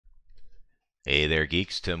Hey there,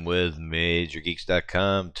 geeks. Tim with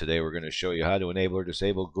MajorGeeks.com. Today we're going to show you how to enable or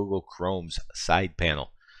disable Google Chrome's side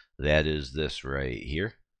panel. That is this right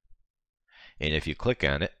here. And if you click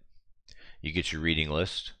on it, you get your reading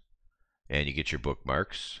list and you get your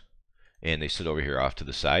bookmarks. And they sit over here off to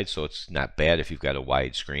the side, so it's not bad if you've got a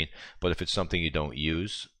wide screen. But if it's something you don't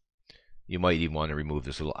use, you might even want to remove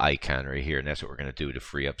this little icon right here. And that's what we're going to do to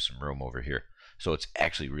free up some room over here. So it's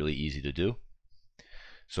actually really easy to do.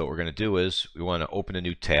 So what we're going to do is we want to open a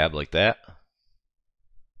new tab like that,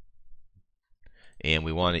 and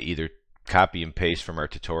we want to either copy and paste from our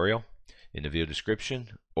tutorial in the video description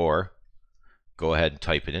or go ahead and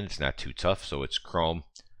type it in. It's not too tough. So it's Chrome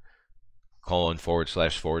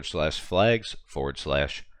 //flags/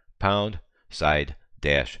 side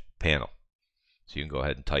dash panel. So you can go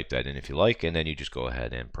ahead and type that in if you like, and then you just go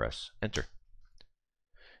ahead and press enter.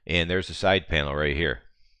 And there's the side panel right here.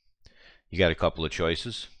 You got a couple of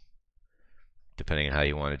choices depending on how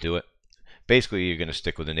you want to do it. Basically, you're going to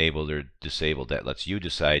stick with enabled or disabled. That lets you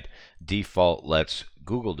decide. Default lets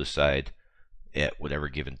Google decide at whatever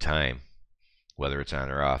given time whether it's on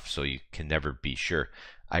or off, so you can never be sure.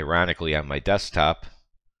 Ironically, on my desktop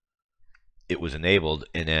it was enabled,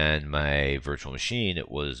 and on my virtual machine it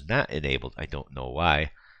was not enabled. I don't know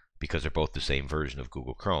why, because they're both the same version of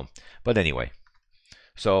Google Chrome. But anyway,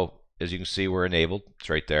 so as you can see, we're enabled. It's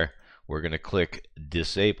right there. We're going to click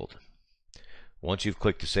disabled. Once you've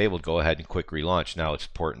clicked disabled, go ahead and quick relaunch. Now it's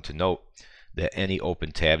important to note that any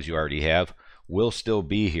open tabs you already have will still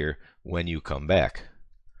be here when you come back.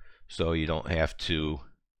 So you don't have to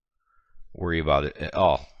worry about it at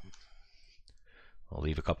all. I'll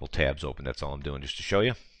leave a couple tabs open. That's all I'm doing just to show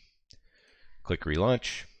you. Click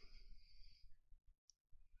relaunch.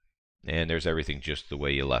 And there's everything just the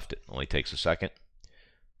way you left it. Only takes a second.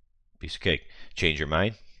 Piece of cake. Change your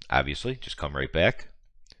mind. Obviously, just come right back,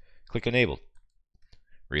 click enabled,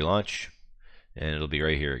 relaunch, and it'll be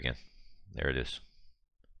right here again. There it is.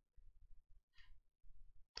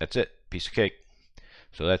 That's it. Piece of cake.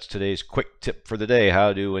 So that's today's quick tip for the day,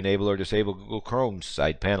 how to enable or disable Google Chrome's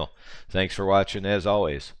side panel. Thanks for watching as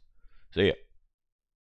always. See ya.